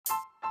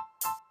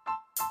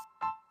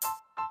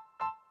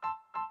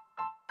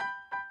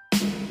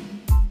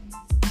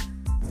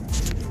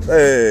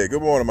Hey,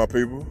 good morning, my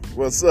people.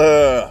 What's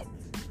up?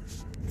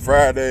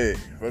 Friday.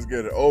 Let's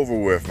get it over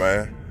with,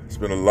 man. It's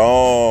been a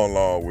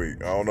long week.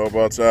 I don't know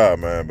about y'all,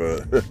 man,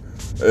 but it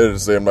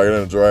just seemed like it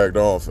done dragged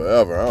on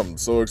forever. I'm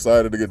so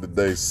excited to get the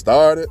day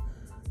started,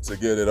 to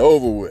get it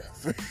over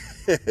with.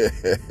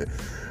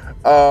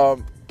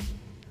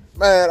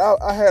 Man,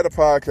 I had a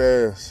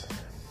podcast,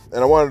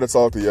 and I wanted to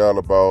talk to y'all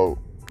about,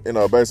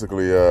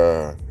 basically,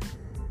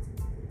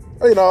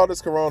 all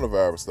this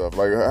coronavirus stuff,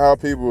 like how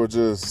people are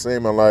just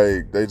seeming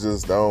like they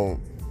just don't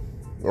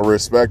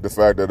respect the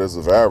fact that there's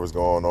a virus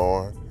going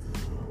on,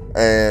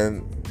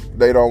 and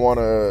they don't want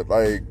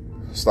to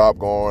stop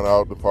going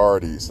out to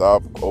parties,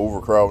 stop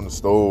overcrowding the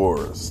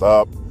stores,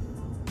 stop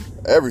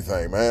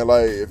everything, man.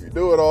 Like, if you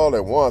do it all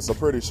at once, I'm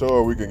pretty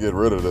sure we can get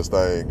rid of this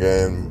thing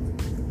and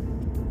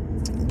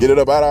get it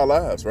up out our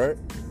lives, right?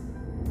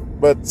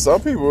 But some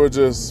people are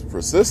just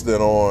persistent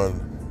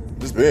on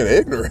just being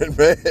ignorant,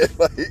 man.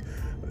 Like,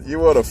 you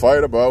want to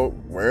fight about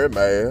wearing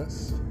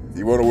masks.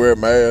 You want to wear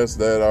masks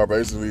that are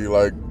basically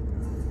like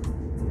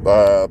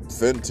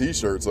thin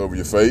T-shirts over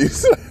your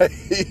face. I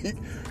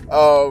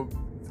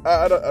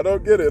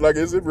don't get it. Like,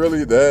 is it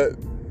really that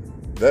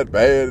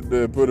bad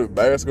to put a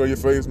mask on your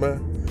face, man?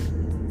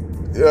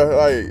 Yeah,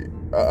 like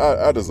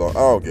I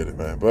don't get it,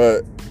 man.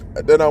 But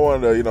then I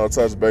wanted to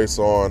touch base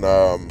on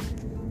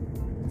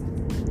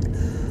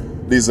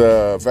these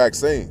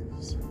vaccines.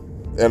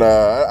 And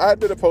I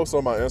did a post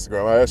on my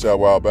Instagram. I asked y'all a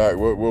while back,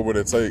 what would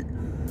it take,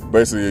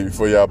 basically,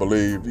 for y'all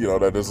believe,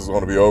 that this is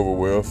going to be over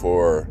with,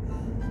 or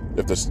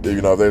if they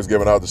was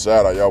giving out the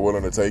shot, are y'all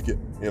willing to take it,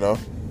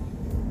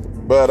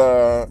 But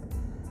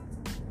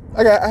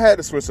I had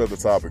to switch up the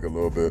topic a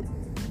little bit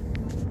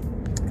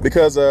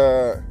because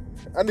I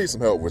need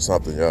some help with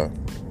something, y'all.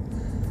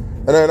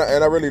 And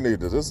I really need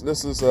this.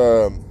 This is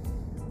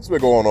it's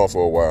been going on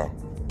for a while.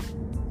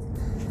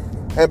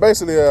 And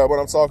basically, what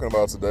I'm talking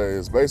about today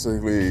is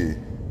basically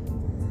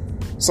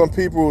some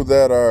people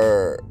that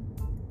are...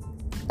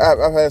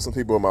 I've had some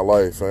people in my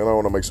life, and I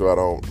want to make sure I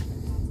don't,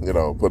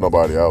 put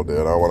nobody out there.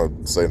 I don't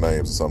want to say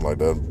names or something like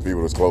that.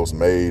 People that's close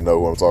may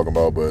know who I'm talking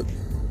about, but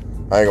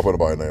I ain't going to put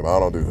nobody's name. I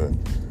don't do that.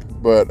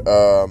 But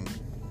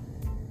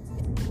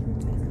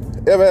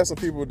you ever had some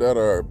people that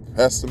are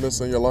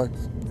pessimists in your life?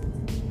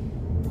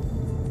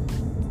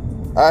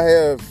 I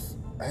have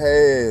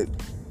had...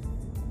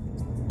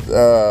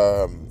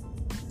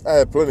 I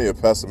had plenty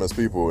of pessimist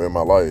people in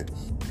my life,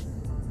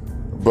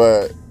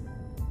 but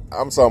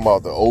I'm talking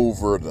about the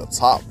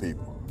over-the-top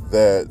people,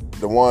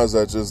 the ones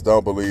that just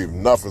don't believe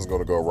nothing's going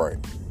to go right.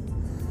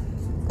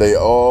 They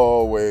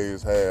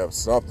always have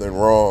something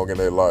wrong in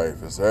their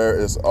life.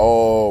 It's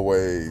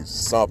always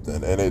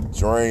something, and it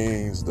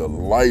drains the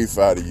life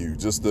out of you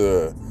just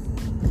to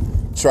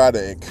try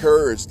to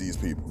encourage these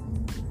people.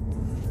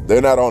 They're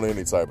not on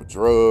any type of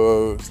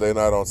drugs. They're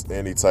not on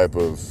any type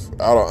of,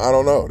 I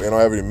don't know. They don't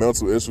have any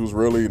mental issues,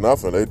 really,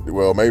 nothing.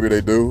 Maybe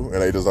they do,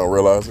 and they just don't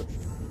realize it.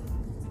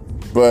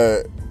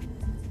 But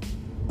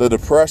the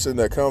depression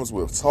that comes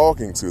with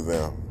talking to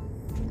them,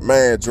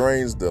 man,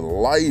 drains the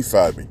life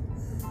out of me.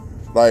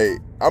 Like,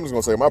 I'm just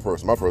going to say my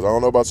person. I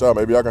don't know about y'all.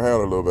 Maybe I can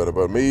handle it a little better.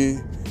 But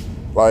me,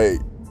 like,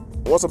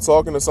 once I'm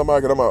talking to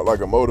somebody, because I'm like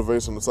a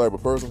motivational type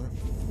of person.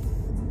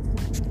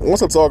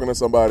 Once I'm talking to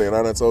somebody and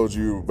I done told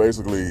you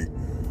basically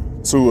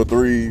 2 or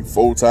 3,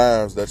 4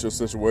 times that your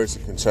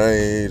situation can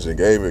change, and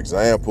gave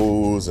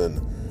examples and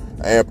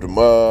amped them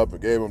up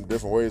and gave them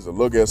different ways to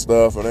look at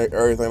stuff and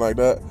everything like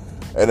that,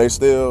 and they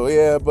still,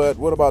 yeah, but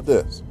what about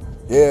this?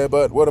 Yeah,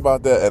 but what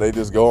about that? And they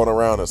just going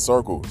around in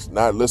circles,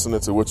 not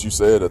listening to what you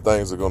said, that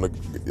things are going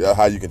to,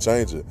 how you can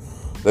change it.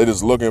 They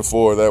just looking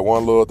for that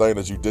one little thing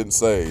that you didn't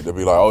say to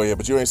be like, oh yeah,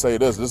 but you ain't say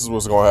this is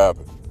what's going to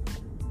happen.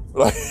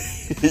 Like,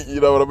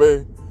 you know what I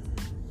mean?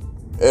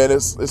 And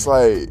it's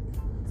like,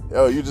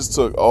 yo, I just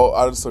took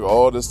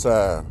all this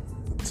time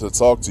to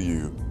talk to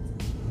you,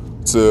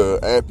 to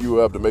amp you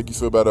up, to make you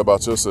feel better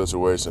about your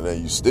situation,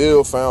 and you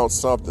still found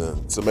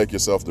something to make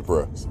yourself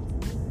depressed.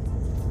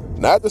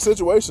 Not the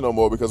situation no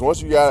more, because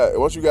once you got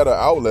an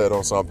outlet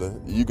on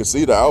something, you can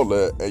see the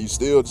outlet, and you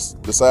still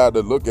decide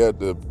to look at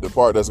the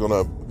part that's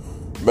gonna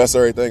mess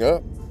everything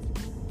up.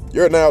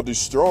 You're now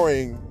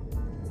destroying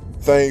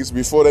things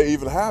before they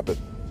even happen.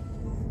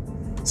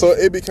 So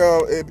it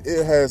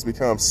has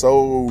become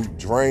so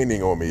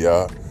draining on me,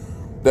 y'all,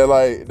 that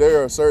like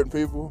there are certain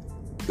people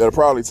that'll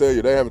probably tell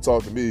you they haven't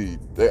talked to me.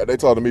 They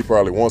talk to me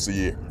probably once a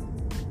year.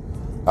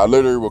 I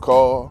literally will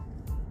call,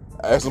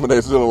 ask them if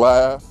they're still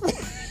alive,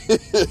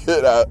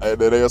 and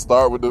then they'll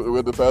start with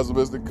the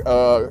pessimistic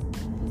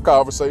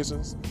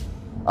conversations.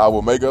 I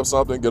will make up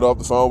something, get off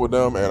the phone with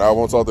them, and I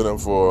won't talk to them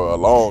for a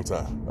long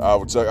time.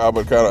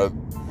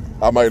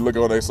 I might look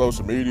on their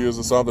social medias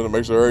or something to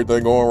make sure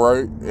everything going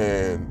right,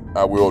 and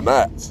I will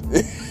not.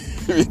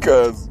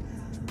 Because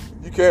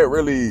you can't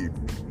really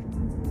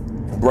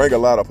bring a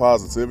lot of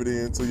positivity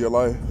into your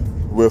life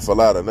with a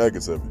lot of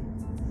negativity.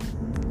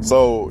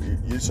 So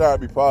you're trying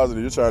to be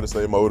positive, you're trying to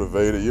stay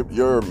motivated,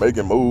 you're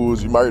making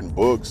moves, you're writing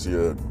books,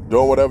 you're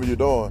doing whatever you're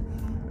doing,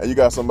 and you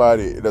got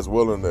somebody that's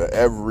willing to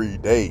every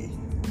day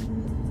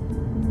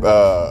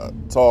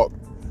talk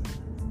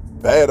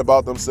bad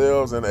about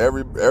themselves in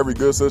every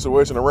good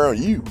situation around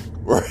you,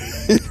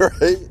 right?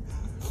 Right?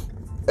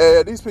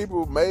 And these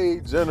people may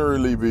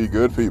generally be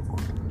good people.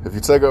 If you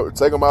take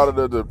them out of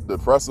the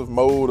depressive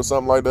mode or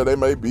something like that, they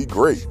may be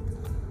great.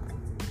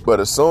 But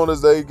as soon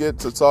as they get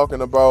to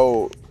talking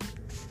about,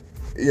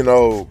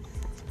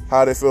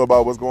 how they feel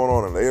about what's going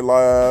on in their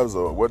lives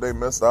or what they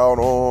missed out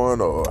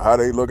on or how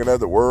they looking at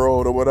the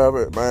world or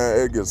whatever, man,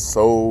 it gets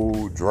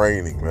so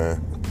draining,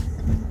 man.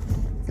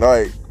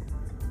 Like,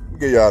 I'll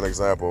give y'all an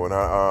example. And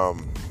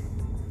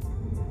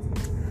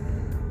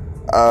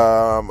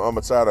I'm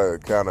gonna try to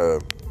kind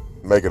of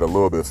make it a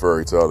little bit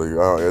fairy tale.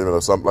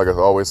 Like I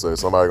always say,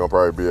 somebody gonna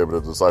probably be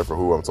able to decipher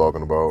who I'm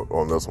talking about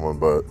on this one,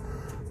 but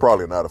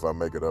probably not if I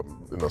make it up,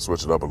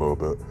 switch it up a little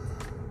bit.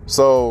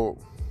 So,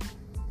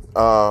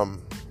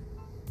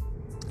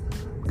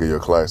 give you a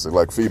classic,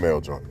 like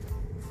female junk.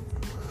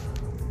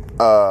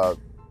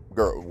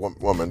 Girl,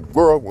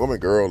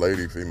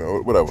 lady,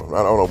 female, whatever.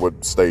 I don't know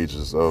what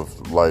stages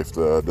of life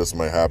this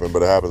may happen,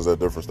 but it happens at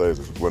different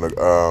stages. When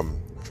a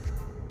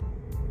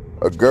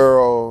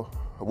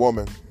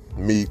woman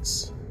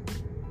meets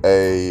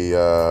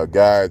a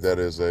guy that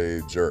is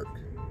a jerk,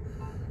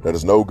 that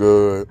is no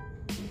good.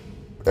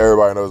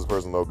 Everybody knows this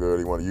person no good.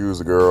 He want to use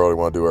the girl. He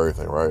want to do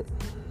everything, right?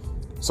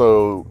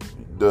 So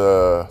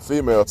the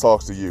female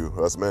talks to you.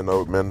 Us men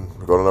are going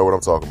to know what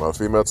I'm talking about.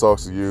 Female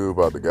talks to you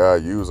about the guy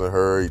using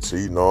her, he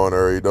cheating on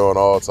her, he doing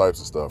all types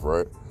of stuff,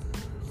 right?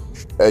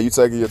 And you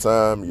taking your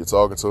time, you're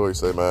talking to her, you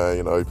say, man,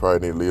 you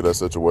probably need to leave that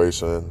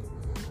situation.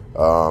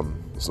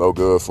 It's no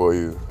good for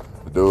you.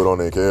 The dude don't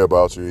even care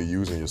about you. He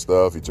using your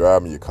stuff. He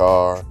driving your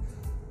car.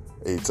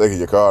 He taking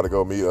your car to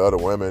go meet other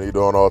women. He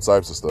doing all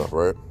types of stuff,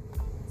 right?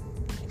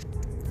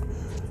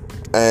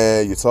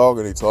 And you're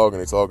talking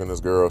to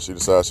this girl. She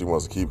decides she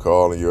wants to keep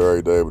calling you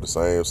every day with the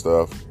same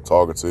stuff,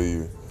 talking to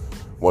you.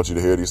 Want you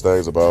to hear these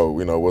things about,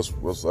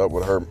 what's up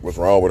with her, what's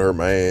wrong with her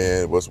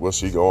man, what's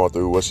she going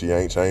through, what she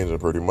ain't changing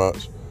pretty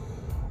much.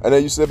 And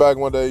then you sit back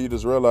one day, you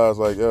just realize,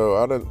 like, yo,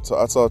 I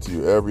talk to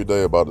you every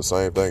day about the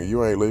same thing.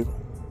 You ain't leaving.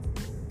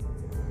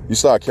 You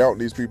start counting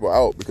these people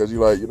out because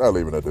you're not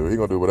leaving that dude. He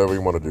gonna do whatever he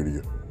want to do to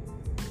you.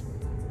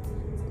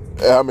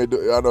 I mean,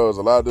 I know there's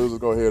a lot of dudes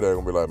that's gonna hear that and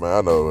gonna be like, man,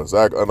 I know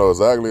exactly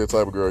the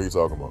type of girl you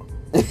talking about.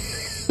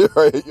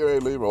 Right? You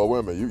ain't leaving. Or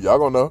women, y'all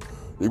gonna know.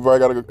 You probably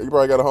got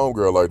a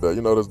homegirl like that.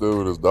 This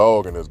dude is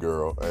dogging this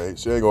girl. Hey,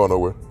 she ain't going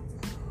nowhere.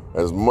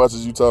 As much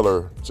as you tell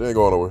her, she ain't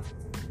going nowhere.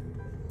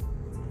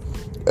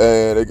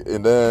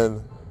 And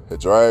then it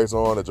drags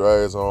on,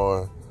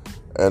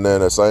 and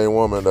then the same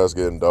woman that's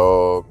getting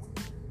dogged,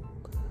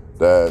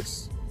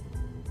 that's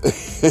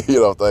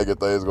thinking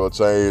things gonna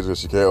change and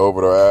she can't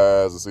open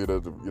her eyes and see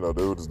that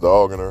dude is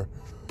dogging her,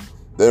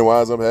 then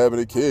winds up having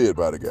a kid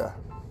by the guy,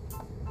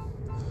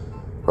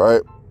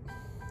 right?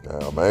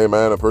 Now, main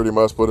man pretty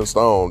much put in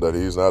stone that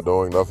he's not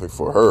doing nothing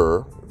for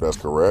her. That's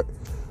correct.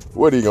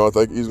 What are you gonna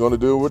think he's gonna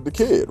do with the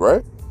kid,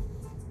 right?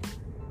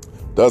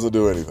 Doesn't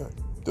do anything.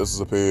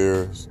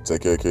 Disappears.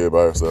 Take care of the kid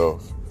by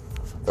herself.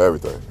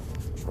 Everything,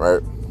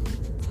 right?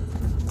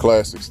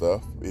 Classic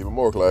stuff. Even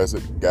more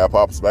classic. Guy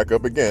pops back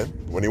up again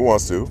when he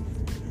wants to.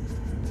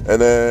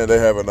 And then they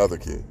have another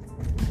kid.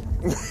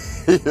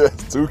 He has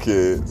 2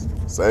 kids.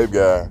 Same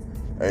guy.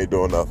 Ain't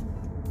doing nothing.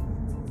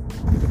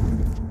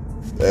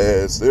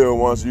 And still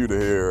wants you to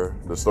hear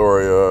the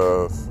story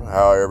of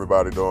how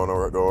everybody doing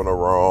her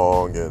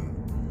wrong and,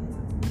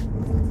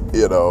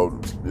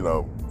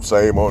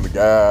 shame on the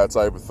guy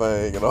type of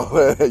thing and all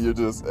that. You're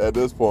just, at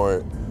this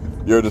point,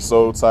 you're just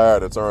so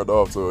tired and turned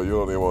off to it. You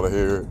don't even want to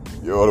hear it.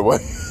 You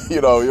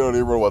don't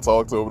even really want to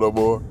talk to him no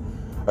more.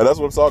 And that's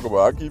what I'm talking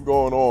about. I keep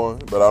going on,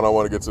 but I don't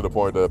want to get to the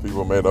point that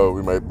people may know,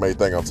 may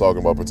think I'm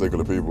talking about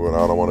particular people, and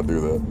I don't want to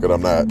do that, because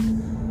I'm not.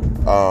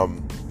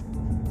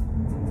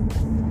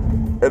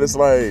 And it's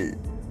like,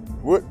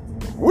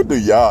 what do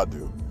y'all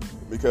do?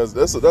 Because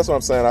that's what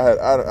I'm saying.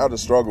 I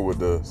just struggle with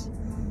this,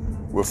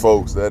 with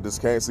folks that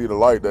just can't see the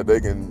light that they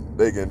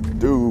can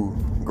do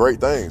great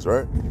things,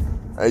 right?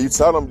 And you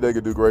tell them they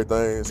can do great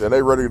things, and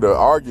they ready to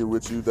argue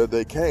with you that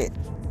they can't.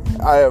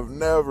 I have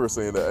never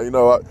seen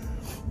that.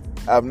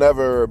 I've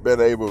never been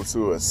able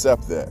to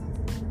accept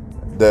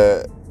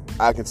that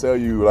I can tell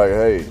you, like,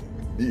 hey,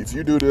 if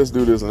you do this,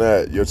 and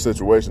that, your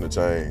situation will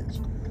change.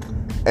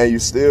 And you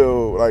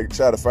still,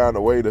 try to find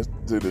a way to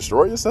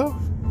destroy yourself?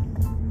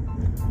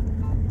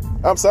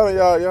 I'm telling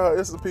y'all,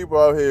 it's the people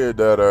out here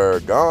that are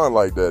gone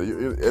like that.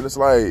 And it's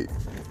like,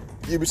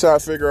 you be trying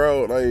to figure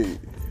out,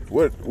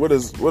 what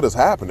is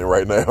happening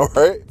right now,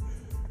 right?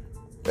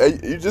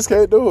 And you just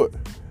can't do it.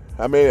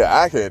 I mean,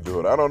 I can't do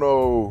it. I don't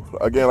know.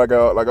 Again, like I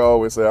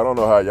always say, I don't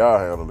know how y'all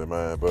handle it,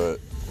 man, but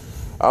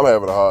I'm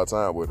having a hard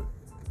time with it.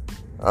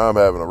 I'm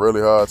having a really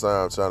hard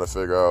time trying to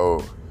figure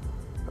out,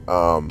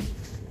 how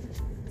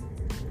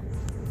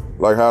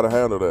to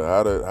handle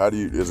that. How do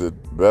you? Is it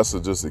best to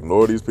just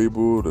ignore these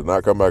people, to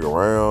not come back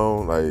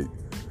around?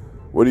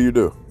 What do you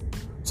do?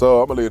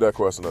 So I'm gonna leave that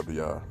question up to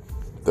y'all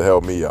to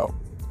help me out.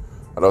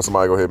 I know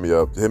somebody gonna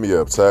hit me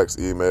up, text,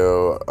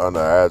 email, on the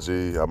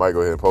IG. I might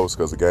go ahead and post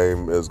because the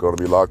game is gonna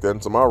be locked in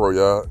tomorrow,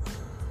 y'all.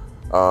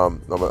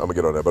 I'm gonna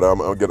get on that, but I'm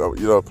gonna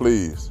get,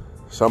 please,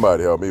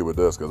 somebody help me with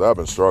this because I've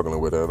been struggling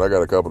with it, and I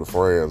got a couple of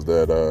friends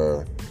that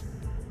are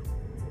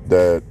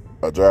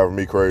driving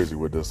me crazy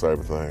with this type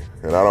of thing,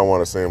 and I don't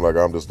want to seem like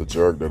I'm just a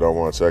jerk that don't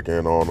want to check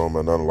in on them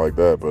and nothing like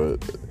that,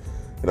 but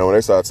when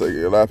they start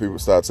taking, a lot of people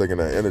start taking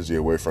that energy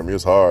away from you,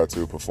 it's hard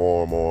to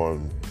perform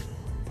on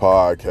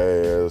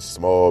podcasts,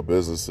 small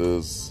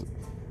businesses,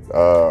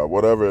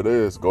 whatever it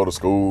is, go to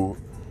school.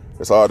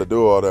 It's hard to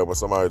do all that when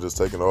somebody just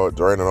draining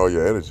all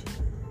your energy.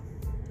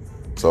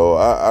 So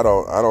I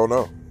don't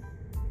know.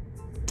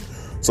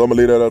 So I'm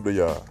gonna leave that up to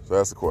y'all. So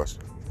that's the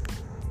question.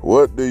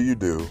 What do you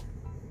do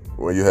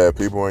when you have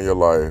people in your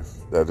life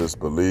that just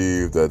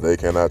believe that they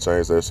cannot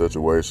change their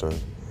situation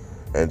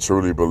and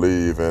truly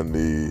believe in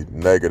the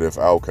negative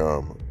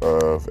outcome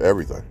of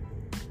everything?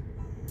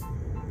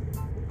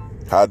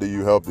 How do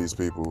you help these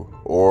people,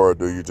 or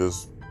do you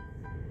just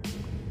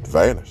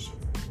vanish?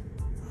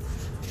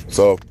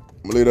 So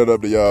I'm gonna leave that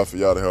up to y'all for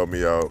y'all to help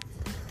me out.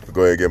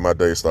 Go ahead and get my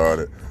day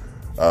started.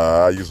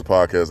 I used a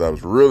podcast I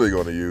was really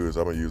going to use.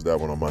 I'm going to use that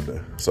one on Monday.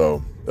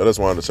 So I just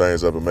wanted to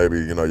change up, and maybe,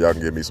 y'all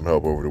can give me some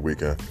help over the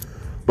weekend.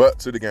 But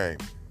to the game,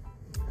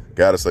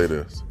 got to say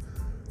this.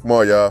 Come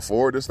on, y'all,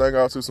 forward this thing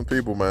out to some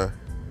people, man,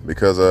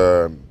 because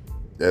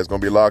it's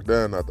going to be locked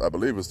in. I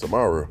believe it's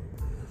tomorrow.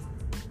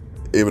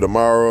 Either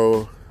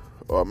tomorrow,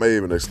 or I may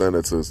even extend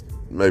it to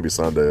maybe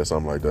Sunday or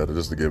something like that,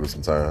 just to give it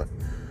some time.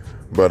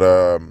 But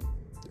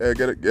yeah,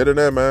 get it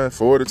in, man.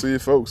 Forward it to your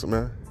folks,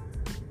 man.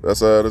 Let's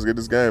get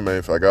this game,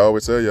 man. Like I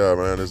always tell y'all,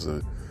 man, this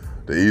is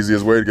the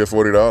easiest way to get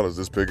 $40.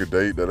 Just pick a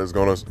date that is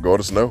gonna go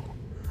to snow,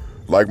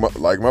 like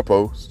my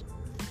post,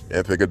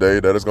 and pick a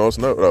date that is gonna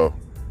snow. Oh,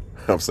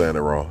 I'm saying it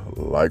wrong.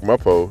 Like my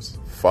post,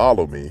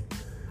 follow me,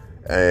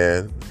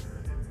 and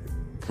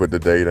put the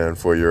date in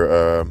for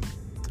your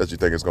that you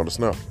think is gonna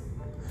snow,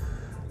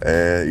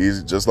 and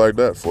easy, just like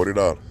that,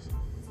 $40.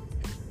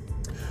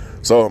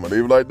 So I'm gonna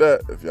leave it like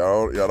that. If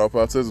y'all don't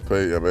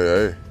participate, I mean,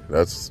 hey,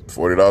 that's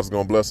 $40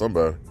 gonna bless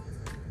somebody.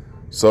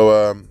 So,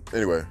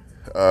 anyway,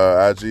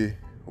 IG,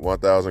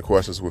 1000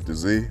 questions with the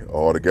Z,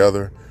 all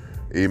together.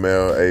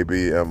 Email,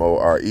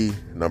 ABMORE,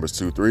 numbers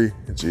 23,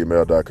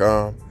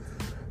 gmail.com.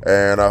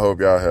 And I hope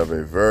y'all have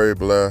a very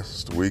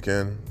blessed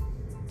weekend.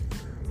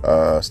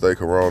 Stay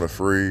corona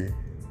free.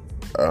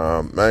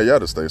 Man, y'all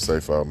just stay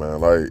safe out,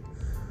 man. Like,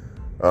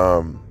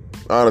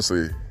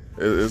 honestly,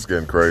 it's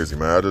getting crazy,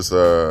 man. I just,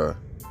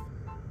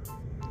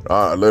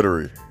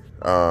 literally,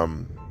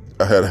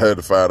 I had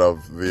to find out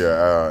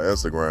via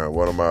Instagram.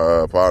 One of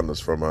my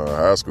partners from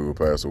high school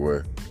passed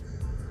away,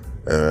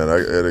 and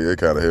it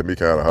kind of hit me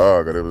kind of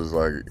hard. Cause it was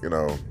like, I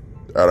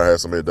done had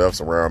so many deaths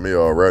around me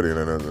already, and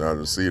then I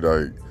just see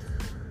like,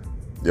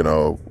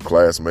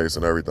 classmates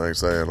and everything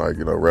saying like,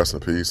 rest in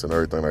peace and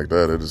everything like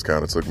that. It just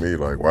kind of took me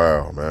like,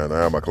 wow, man,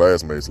 now my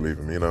classmates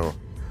leaving me,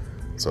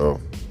 So,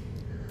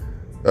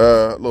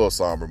 a little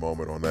somber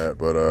moment on that,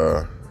 but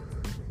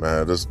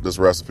man, just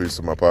rest in peace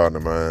to my partner,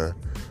 man.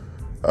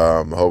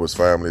 I hope his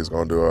family is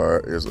going to do all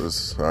right. I ain't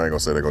going to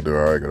say they're going to do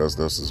all right, because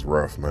this is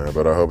rough, man.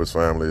 But I hope his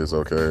family is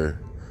okay.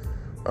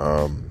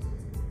 I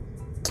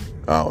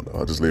don't know.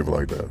 I'll just leave it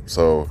like that.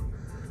 So,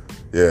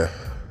 yeah.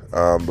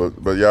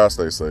 But y'all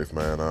stay safe,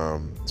 man.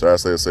 Try to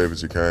stay as safe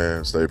as you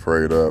can. Stay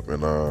prayed up.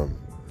 And,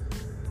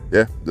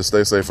 yeah, just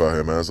stay safe out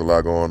here, man. There's a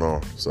lot going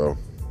on. So,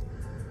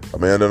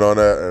 I'm ending on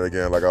that. And,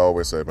 again, like I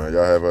always say, man,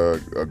 y'all have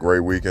a great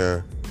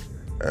weekend.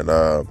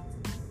 And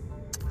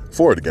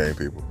forward the game,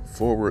 people.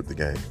 Forward the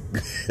game.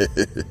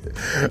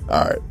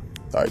 All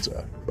right,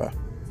 y'all. Bye.